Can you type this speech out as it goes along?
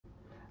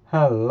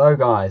Hello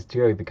guys,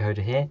 Joe the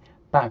Coder here,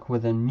 back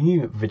with a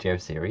new video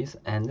series,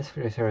 and this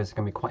video series is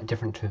going to be quite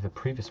different to the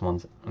previous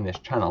ones on this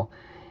channel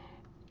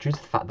due to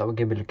the fact that we're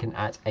going to be looking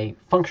at a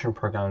functional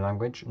programming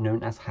language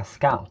known as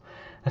Haskell.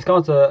 Haskell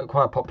is a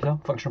quite popular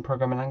functional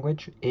programming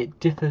language. It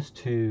differs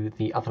to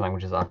the other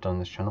languages I've done on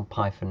this channel,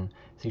 Python,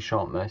 C#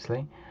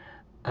 mostly,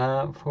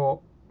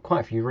 for quite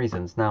a few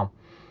reasons. Now,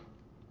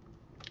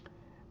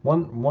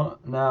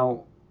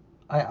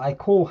 I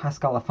call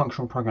Haskell a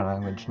functional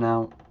programming language.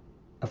 Now,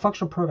 a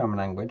functional programming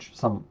language,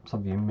 some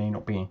of you may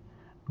not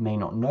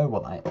know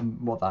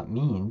what that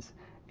means,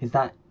 is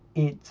that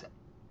it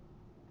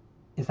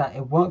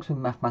works with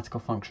mathematical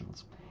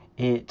functions.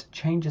 It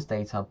changes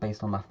data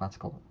based on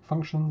mathematical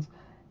functions,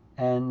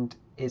 and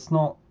it's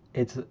not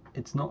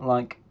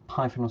like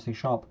Python or C#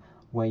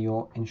 where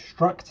you're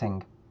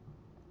instructing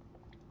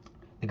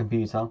the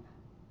computer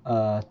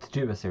to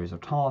do a series of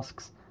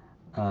tasks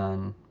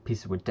and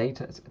pieces with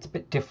data. It's a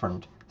bit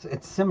different.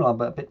 It's similar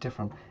but a bit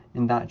different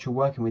in that you're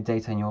working with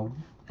data and you're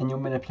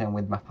manipulating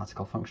with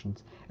mathematical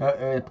functions.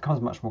 It becomes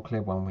much more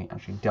clear when we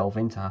actually delve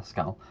into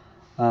Haskell.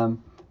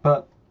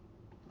 But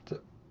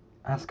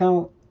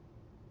Haskell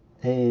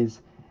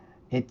it's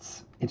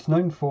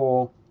known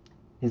for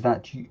is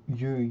that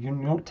you're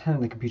not telling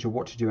the computer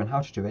what to do and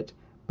how to do it,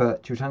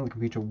 but you're telling the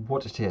computer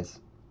what it is,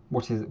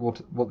 what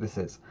this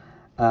is.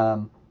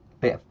 But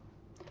yeah,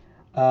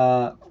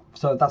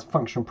 so that's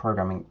functional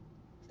programming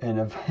in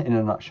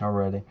a nutshell,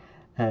 really.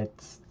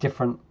 It's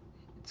different.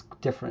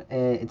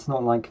 It's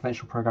not like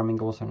conventional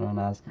programming, also known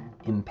as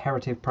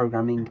imperative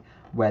programming,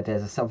 where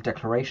there's a set of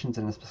declarations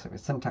in a specific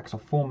syntax or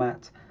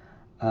format.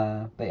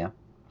 But yeah,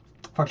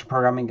 functional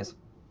programming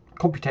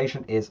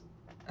computation is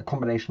a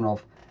combination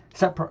of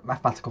separate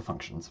mathematical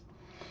functions.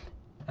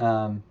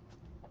 When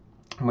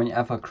you're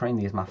ever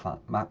creating these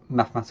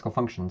mathematical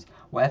functions,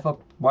 whatever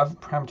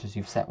parameters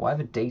you've set,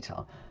 whatever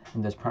data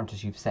in those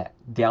parameters you've set,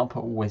 the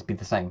output will always be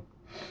the same.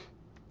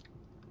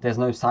 There's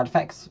no side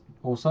effects.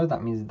 Also,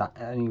 that means that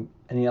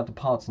any other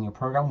parts in your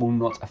program will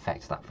not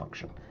affect that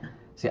function.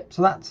 So yeah,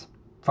 so that's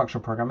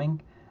functional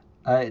programming.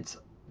 It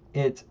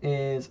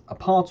is a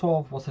part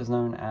of what is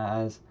known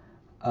as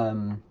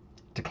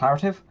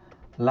declarative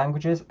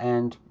languages,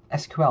 and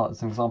SQL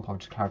is an example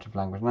of declarative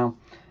language. Now,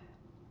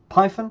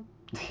 Python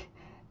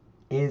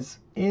is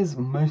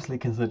mostly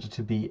considered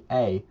to be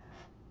a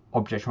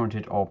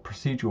object-oriented or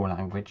procedural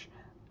language.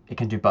 It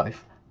can do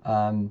both.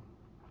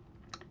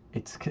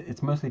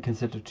 It's mostly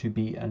considered to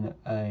be an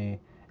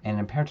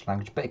imperative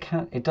language, but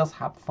it does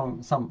have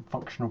some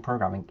functional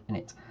programming in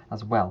it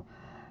as well.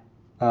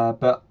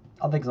 But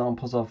other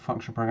examples of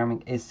functional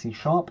programming is C#.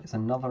 It's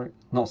another,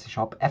 not C#,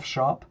 F#.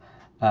 C#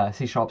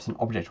 is an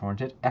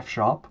object-oriented. F#,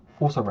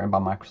 also written by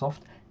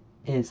Microsoft,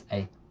 is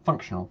a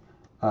functional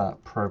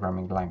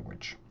programming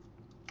language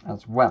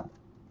as well.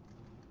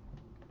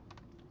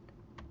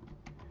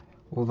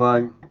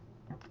 Although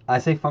I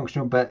say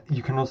functional, but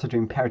you can also do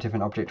imperative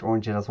and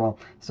object-oriented as well.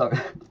 So,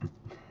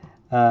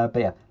 but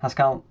yeah,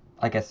 Haskell,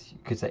 I guess you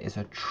could say, is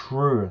a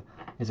true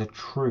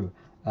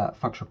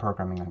functional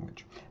programming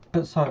language.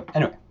 But so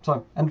anyway,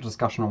 so end of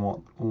discussion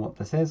on what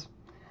this is.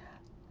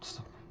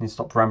 Just need to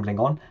stop rambling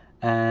on.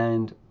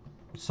 And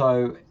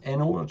so, in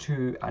order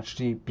to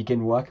actually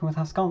begin working with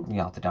Haskell,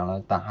 you have to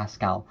download the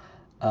Haskell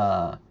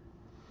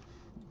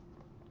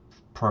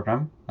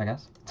program, I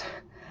guess.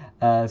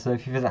 So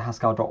if you visit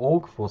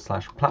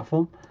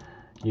haskell.org/platform,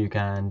 you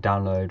can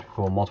download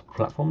for multiple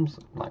platforms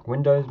like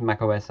Windows,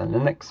 Mac OS, and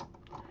Linux.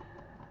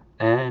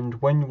 And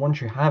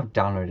once you have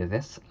downloaded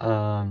this,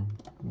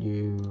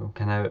 you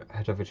can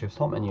head over to your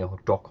start menu or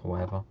dock or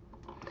whatever.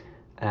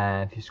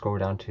 If you scroll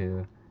down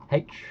to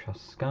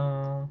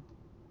Haskell,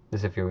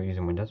 this is if you're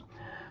using Windows,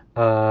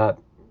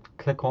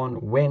 click on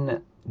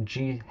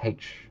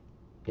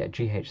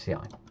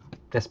GHCI,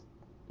 this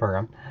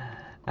program.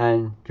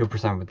 And you'll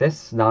present with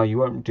this. Now you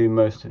won't do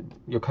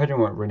your coding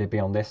won't really be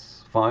on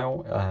this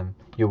file.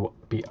 You'll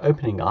be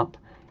opening up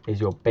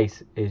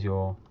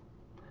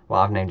well,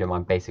 I've named it my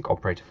basic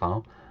operator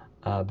file,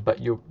 but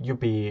you'll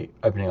be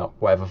opening up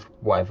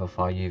whatever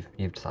file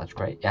you've decided to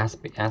create. It has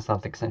to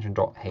have the extension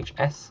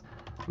 .hs,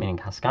 meaning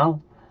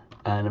Haskell,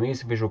 and I'm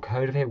using Visual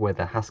Code here with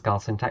the Haskell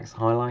syntax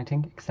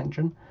highlighting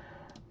extension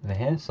over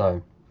here.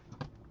 So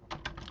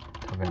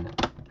type in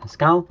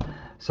Haskell.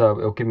 So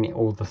it'll give me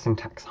all the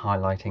syntax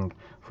highlighting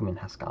from in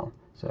Haskell.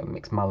 So it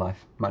makes my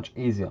life much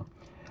easier.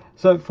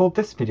 So for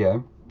this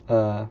video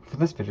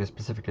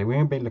specifically, we're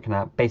going to be looking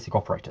at basic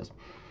operators.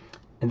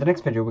 In the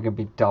next video, we're going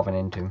to be delving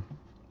into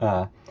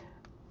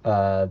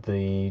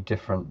the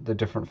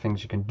different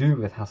things you can do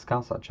with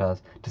Haskell, such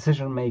as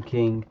decision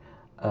making,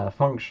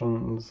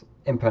 functions,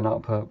 input and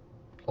output,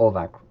 all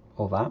that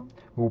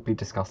will be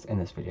discussed in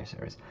this video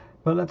series.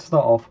 But let's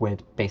start off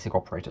with basic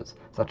operators,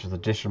 such as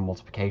addition,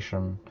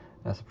 multiplication,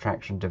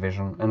 subtraction,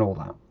 division, and all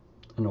that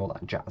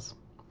jazz.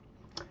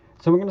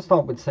 So we're going to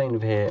start with saying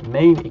over here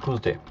main equals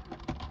do,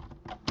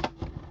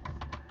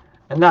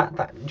 and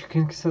that you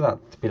can consider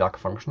that to be like a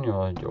function.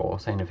 You're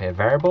saying over here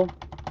variable.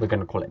 We're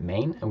going to call it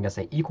main, and we're going to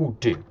say equal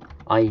do,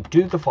 i.e.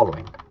 do the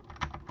following,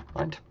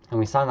 right? and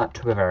we assign that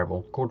to a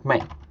variable called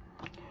main.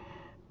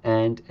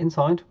 And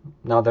inside,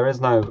 now there is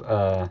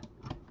no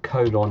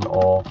colon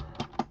or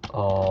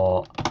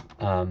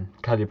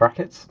curly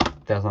brackets.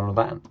 There's none of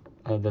that.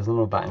 There's none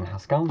of that in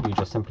Haskell. You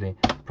just simply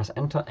press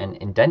enter and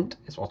indent.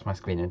 It's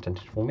automatically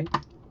indented for me.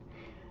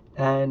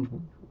 And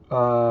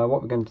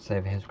what we're going to say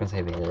over here is we're going to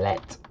say over here,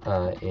 let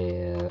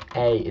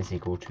a is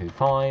equal to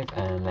 5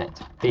 and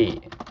let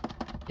b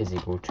is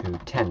equal to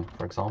 10,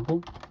 for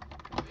example.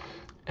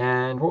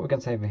 And what we're going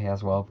to say over here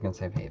as well, we're going to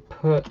say over here,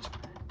 put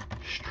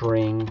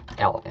string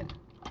ln.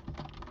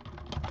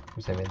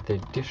 We'll say the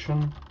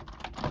addition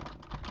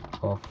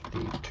of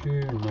the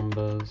two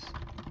numbers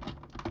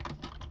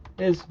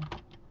is,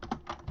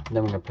 and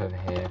then we're going to put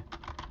over here,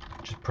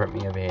 just print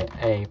me over here,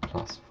 a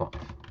plus 5.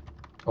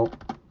 Oh,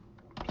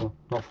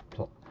 not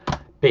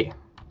b,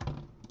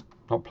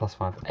 not plus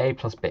 5, a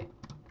plus b,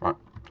 right.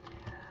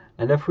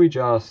 And if we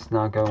just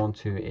now go on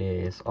to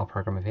is our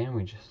program over here, and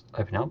we just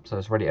open up, so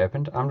it's already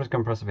opened. I'm just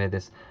going to press over here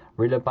this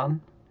reload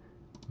button.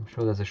 I'm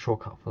sure there's a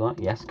shortcut for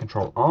that. Yes,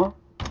 Control R.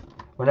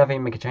 Whenever you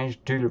make a change,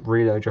 do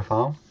reload your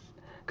file,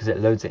 because it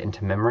loads it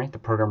into memory. The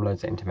program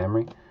loads it into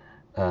memory,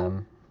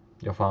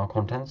 your file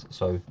contents.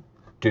 So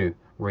do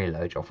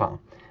reload your file,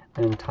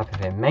 and type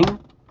over here main,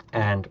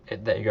 and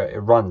there you go. It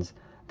runs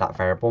that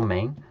variable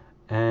main,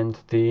 and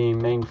the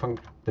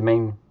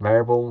main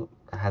variable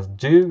has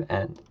do,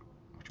 and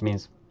which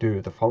means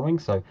do the following.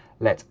 So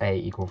let a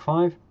equal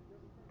 5.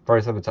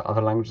 Very similar to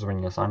other languages when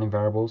you're assigning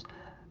variables,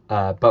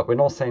 but we're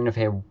not saying over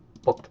here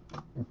what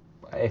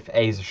if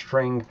a is a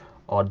string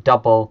or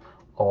double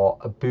or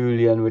a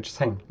boolean. We're just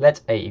saying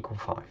let a equal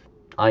 5,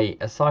 i.e.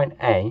 assign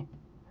a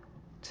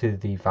to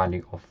the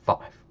value of 5.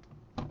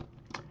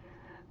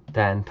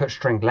 Then put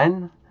string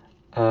len.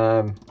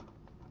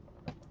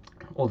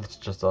 All this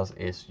just does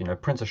is,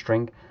 print a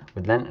string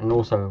with len, and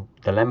also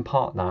the len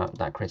part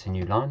that creates a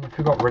new line. If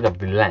we got rid of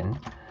the len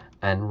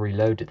and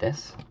reloaded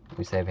this,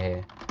 we say over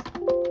here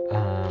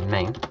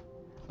main,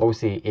 what we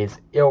see is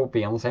it'll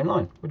be on the same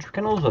line, which we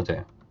can also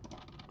do.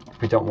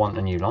 If we don't want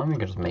a new line, we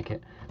can just make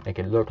it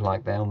look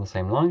like they're on the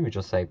same line. We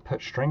just say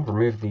put string,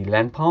 remove the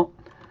len part,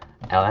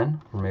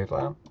 ln, remove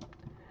that.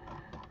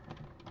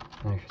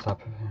 And if you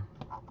type over here,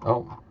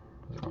 oh,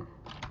 where's it gone?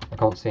 I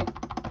can't see.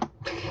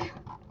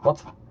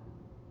 What?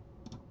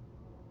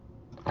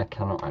 I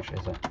cannot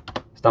actually see.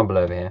 It's down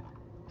below over here.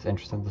 It's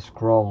interesting. The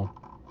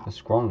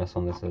scrollness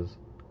on this is,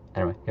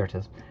 anyway, here it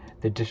is.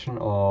 The addition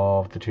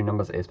of the two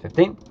numbers is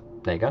 15.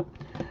 There you go.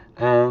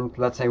 And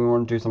let's say we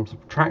want to do some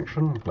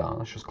subtraction. Well,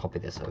 let's just copy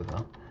this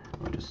over.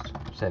 We'll just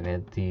say over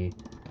here the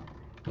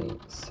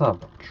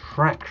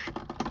subtraction.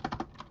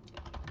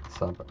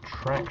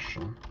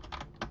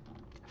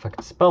 If I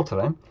could spell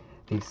today,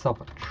 the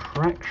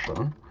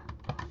subtraction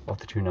of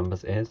the two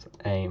numbers is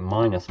a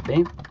minus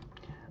b.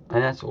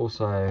 And let's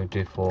also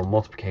do for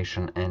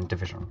multiplication and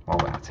division while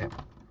we're at it.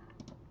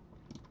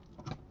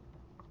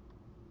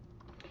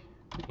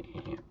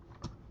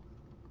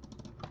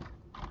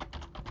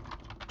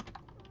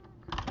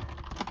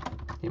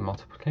 The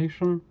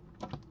multiplication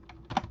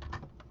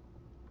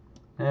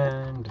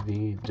and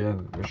the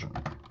division.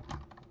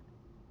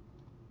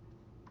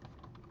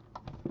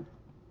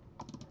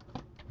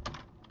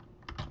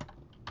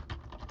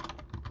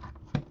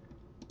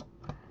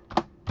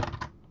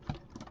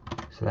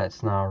 So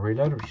let's now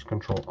reload, which is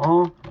Control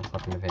R. Let's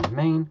type in the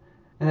main,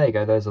 and there you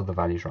go. Those are the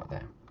values right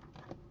there.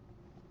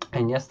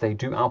 And yes, they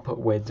do output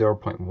with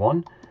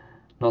 0.1,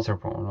 not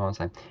 0.1. What I'm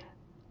saying,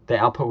 they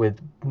output with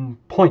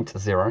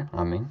 0.0.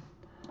 I mean,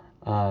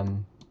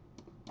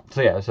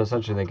 so yeah. So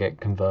essentially, they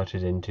get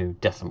converted into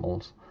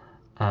decimals,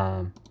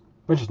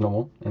 which is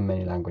normal in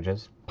many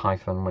languages.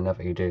 Python,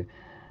 whenever you do,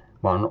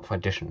 well, not for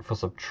addition, for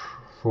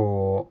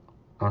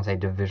I want to say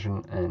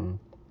division and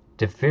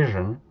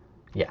division,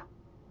 yeah.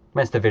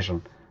 When it's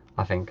division,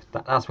 I think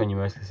that's when you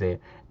mostly see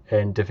it.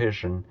 In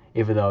division,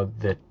 even though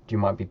that you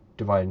might be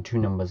dividing two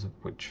numbers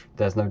which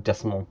there's no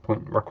decimal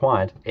point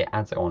required, it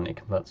adds it on, it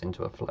converts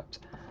into a float.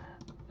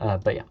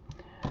 But yeah,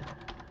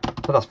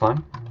 so that's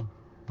fine,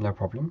 no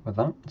problem with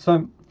that.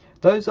 So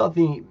those are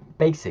the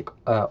basic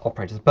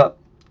operators. But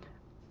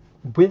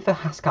with the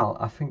Haskell,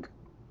 I think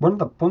one of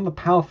the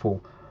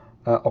powerful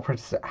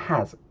operators it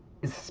has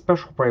is a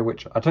special operator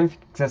which I don't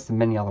think exists in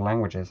many other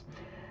languages.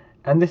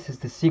 And this is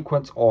the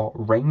sequence or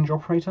range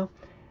operator,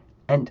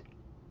 and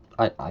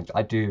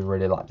I do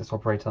really like this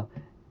operator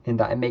in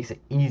that it makes it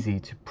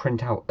easy to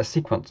print out a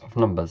sequence of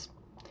numbers.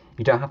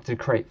 You don't have to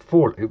create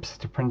for loops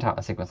to print out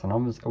a sequence of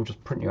numbers. It will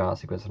just print you out a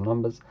sequence of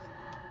numbers,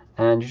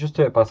 and you just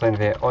do it by saying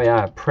here, oh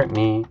yeah, print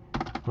me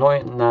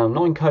not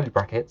in curly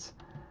brackets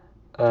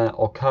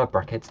or curved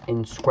brackets,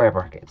 in square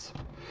brackets.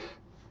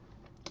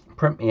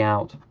 Print me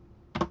out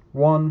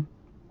 1 ...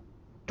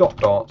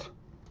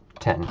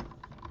 10.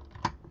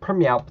 Print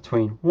me out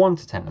between 1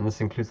 to 10, and this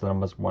includes the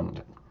numbers 1 and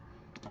 10.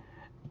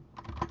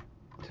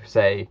 So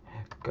say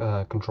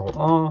Control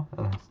R,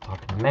 and let's type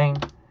in main,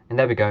 and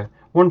there we go.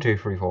 1, 2,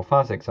 3, 4,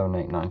 5, 6, 7,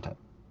 8, 9, 10.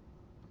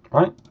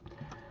 Right?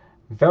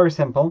 Very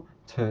simple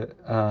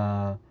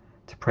to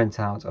print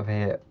out over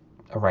here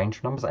a range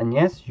of numbers. And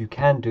yes, you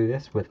can do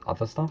this with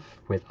other stuff,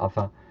 with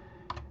other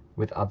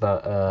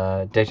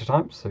data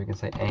types. So we can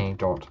say a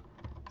dot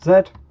z.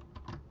 If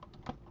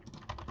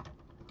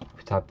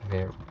we type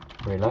here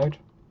reload,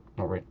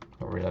 not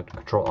reload,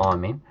 control R, I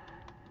mean.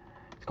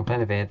 It's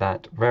complaining here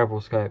that variable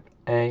scope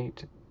a,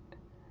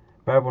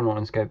 variable not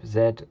in scope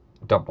z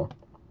double.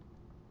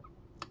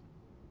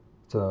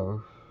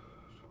 So,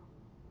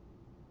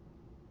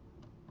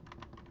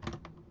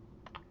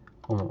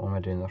 or am I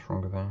doing this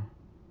wrong there?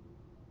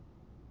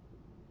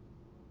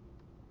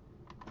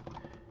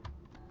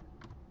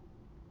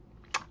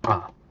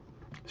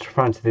 It's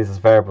referring to these as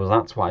variables,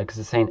 that's why, because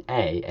it's saying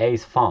A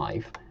is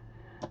 5,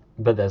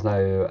 but there's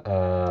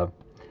no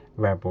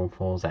variable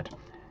for Z.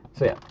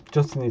 So yeah,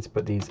 just need to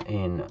put these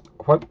in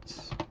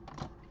quotes.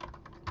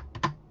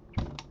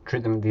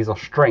 Treat them, these are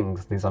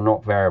strings, these are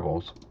not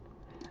variables.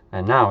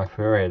 And now if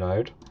we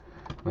reload,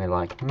 we're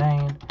like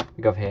main,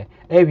 we go over here,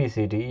 A, B,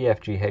 C, D, E, F,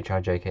 G, H,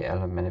 I, J, K,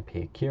 L, M, N,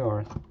 P, Q,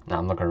 R, S. No,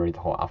 I'm not going to read the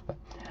whole alphabet.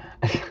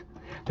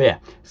 But yeah,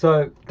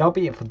 so that'll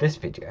be it for this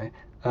video.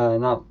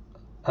 Now,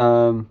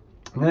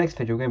 in the next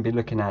video, we're going to be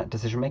looking at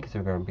decision makers.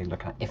 We're going to be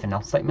looking at if and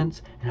else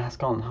statements in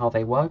Haskell and how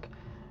they work.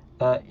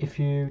 If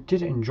you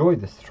did enjoy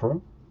this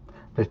tutorial,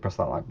 please press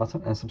that like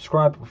button and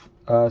subscribe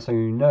so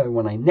you know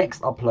when I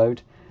next upload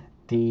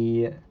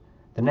the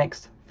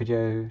next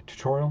video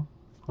tutorial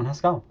on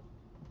Haskell.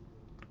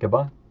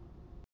 Goodbye.